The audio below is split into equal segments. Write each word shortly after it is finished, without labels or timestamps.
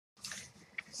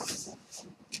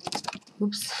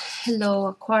Oops. Hello,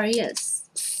 Aquarius.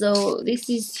 So this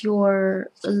is your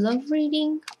love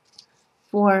reading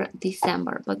for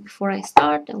December. But before I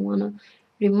start, I want to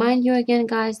remind you again,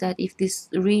 guys, that if this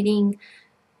reading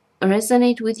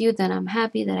resonates with you, then I'm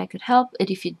happy that I could help.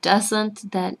 And if it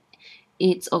doesn't, then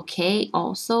it's okay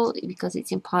also, because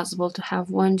it's impossible to have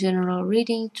one general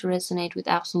reading to resonate with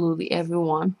absolutely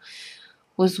everyone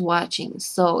who's watching.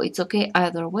 So it's okay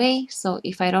either way. So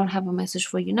if I don't have a message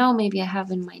for you now, maybe I have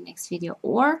in my next video,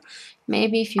 or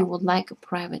maybe if you would like a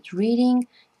private reading,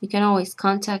 you can always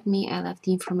contact me. I left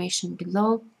the information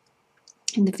below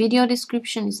in the video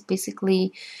description. It's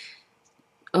basically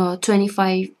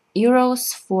 25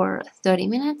 euros for 30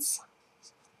 minutes.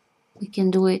 We can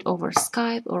do it over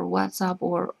Skype or WhatsApp,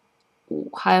 or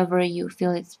however you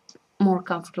feel it's more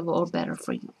comfortable or better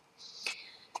for you.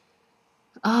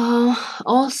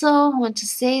 Also, I want to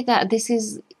say that this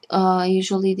is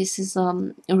usually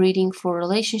a reading for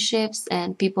relationships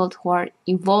and people who are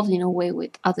involved in a way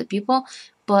with other people.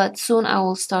 But soon I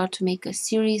will start to make a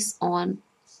series on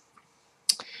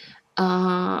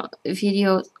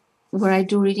video where I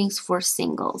do readings for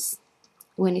singles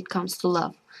when it comes to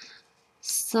love.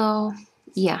 So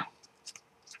yeah,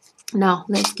 now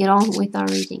let's get on with our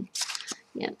reading.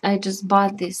 Yeah, I just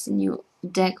bought this new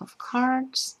deck of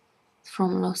cards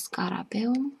from Los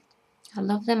Carapeum. I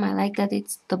love them. I like that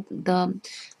it's the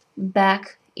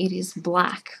back, it is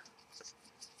black.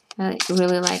 I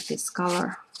really like this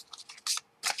color.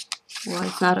 Well,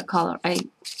 it's not a color, I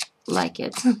like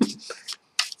it.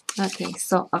 Okay,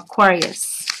 so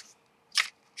Aquarius.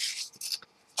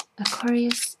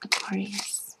 Aquarius.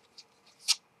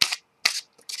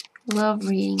 Love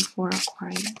reading for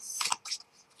Aquarius.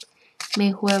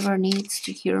 May whoever needs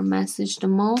to hear a message the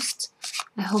most,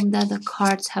 I hope that the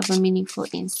cards have a meaningful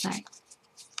insight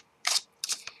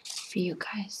for you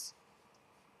guys.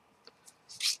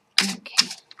 Okay.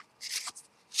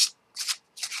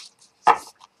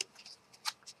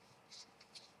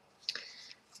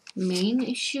 Main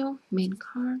issue, main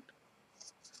card,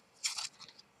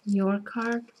 your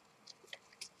card,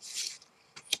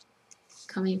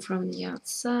 coming from the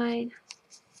outside,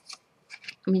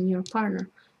 I mean your partner,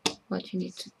 what you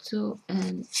need to do,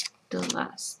 and the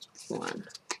last one.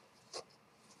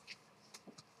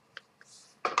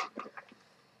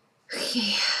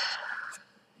 Okay,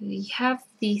 we have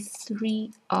the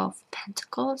Three of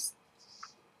Pentacles.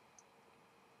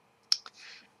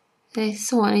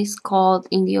 This one is called,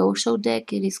 in the Osho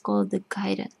deck, it is called the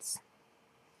Guidance.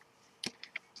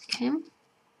 Okay,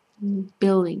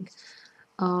 building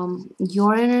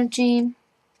your energy.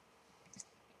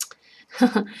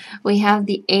 We have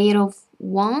the Eight of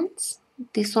Wands.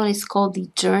 This one is called the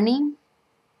Journey.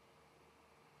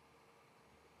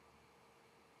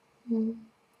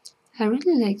 I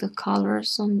really like the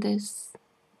colors on this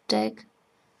deck.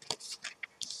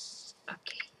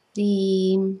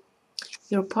 Okay,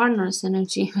 your partner's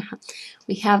energy.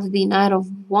 We have the Knight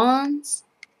of Wands,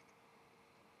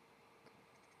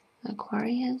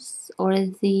 Aquarius, or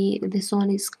this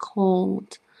one is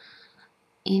called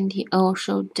in the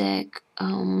Osho deck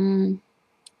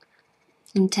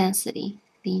intensity.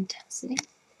 The intensity.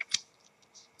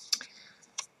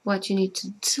 What you need to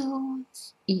do,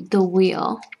 the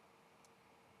wheel,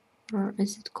 or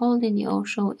is it called in the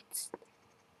Osho? It's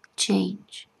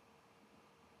change.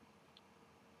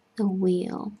 The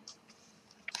wheel.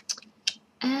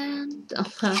 And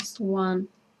the last one.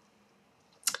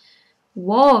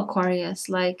 Whoa, Aquarius,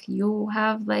 like you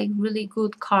have like really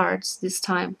good cards this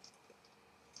time.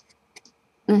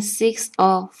 The Six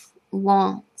of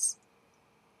Wands.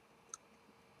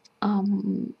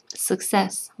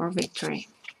 Success or victory.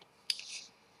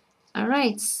 All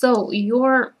right, so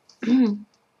your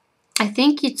I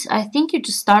think you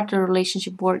just start a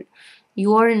relationship where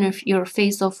you are in your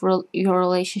phase of your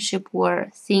relationship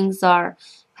where things are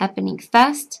happening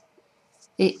fast.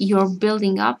 You're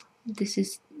building up. This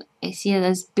is, I see it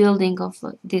as building of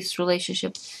this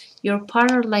relationship. Your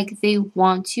partner, like they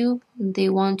want you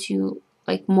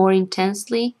like more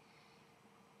intensely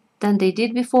than they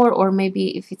did before, or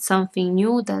maybe if it's something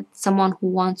new, that someone who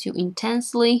wants you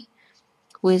intensely,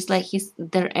 who is like his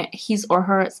or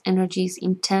her energy is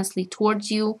intensely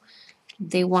towards you.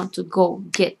 They want to go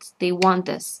get, they want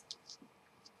this.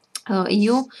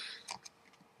 You,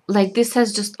 like this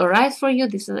has just arrived for you.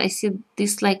 This is, I see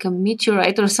this like a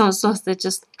meteorite or some sort that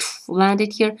just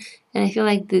landed here, and I feel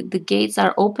like the gates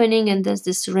are opening and there's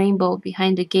this rainbow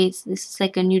behind the gates. This is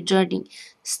like a new journey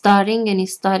starting, and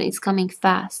it's coming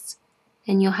fast,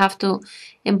 and you have to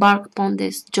embark upon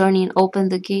this journey and open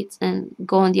the gates and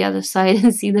go on the other side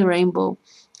and see the rainbow,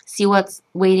 see what's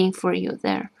waiting for you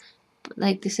there.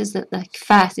 like this is like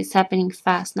fast. It's happening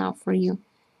fast now for you,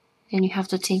 and you have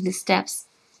to take the steps.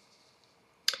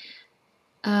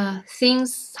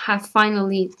 Things have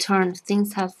finally turned.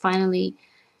 Things have finally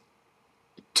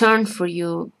turned for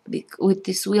you with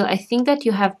this wheel. I think that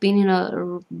you have been in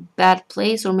a bad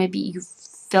place, or maybe you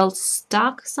felt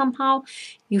stuck somehow.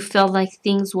 You felt like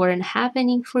things weren't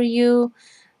happening for you,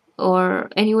 or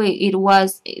anyway, it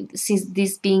was, since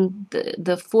this being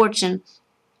the fortune,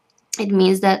 it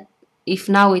means that if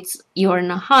now you're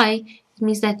in a high, it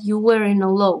means that you were in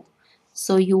a low.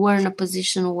 So you were in a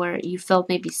position where you felt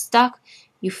maybe stuck,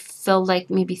 you felt like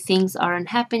maybe things aren't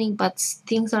happening, but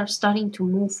things are starting to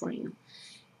move for you.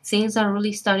 Things are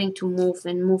really starting to move,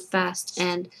 and move fast.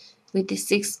 And with the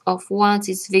Six of Wands,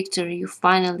 it's victory. It's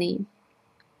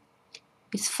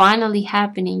finally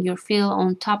happening. You feel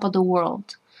on top of the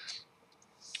world.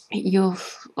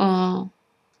 You've earned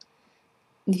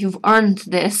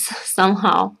this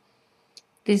somehow.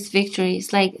 This victory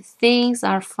is like things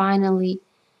are finally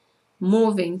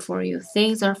moving for you.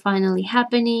 Things are finally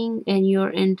happening, and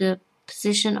you're in the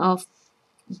position of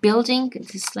building.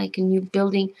 It's like a new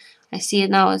building. I see it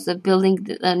now as a building,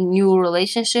 a new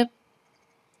relationship.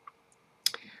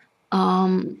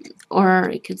 Or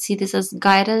you could see this as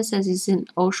guidance, as is in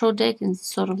Osho deck, and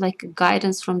sort of like a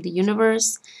guidance from the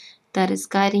universe that is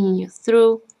guiding you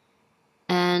through,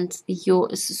 and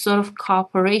your sort of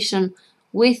cooperation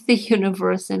with the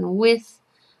universe and with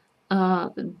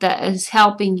that is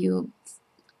helping you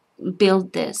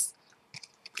build this,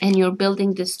 and you're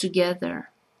building this together,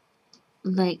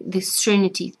 like this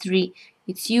Trinity 3.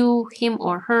 It's you, him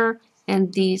or her,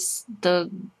 and the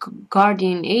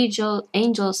guardian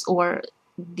angels, or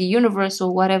the universe,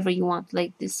 or whatever you want,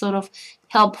 like this sort of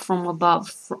help from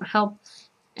above, help,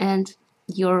 and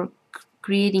you're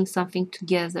creating something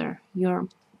together. You're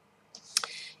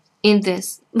in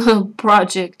this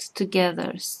project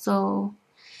together. So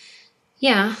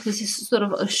yeah, this is sort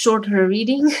of a shorter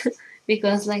reading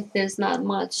because like there's not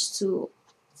much to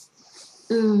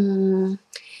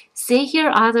say here,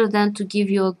 other than to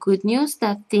give you a good news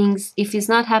that things, if it's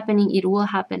not happening, it will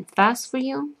happen fast for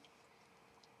you.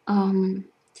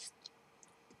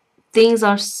 Things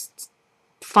are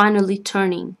finally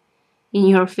turning in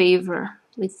your favor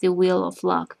with the wheel of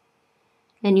luck,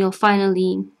 and you'll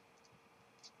finally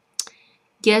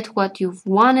get what you've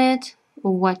wanted,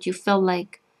 or what you felt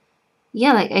like.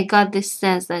 Yeah, like I got this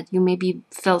sense that you maybe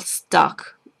felt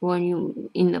stuck when you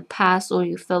in the past, or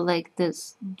you felt like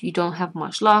this, you don't have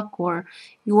much luck, or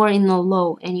you are in a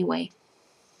low anyway.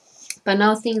 But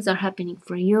now things are happening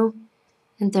for you,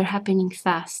 and they're happening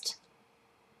fast,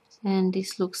 and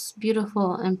this looks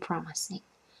beautiful and promising.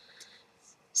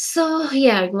 So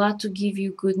yeah, glad to give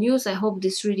you good news. I hope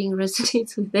this reading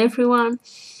resonates with everyone.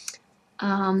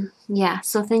 Yeah,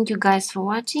 so thank you guys for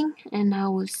watching, and I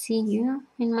will see you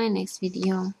in my next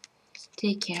video.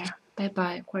 Take care. Bye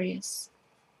bye, Aquarius.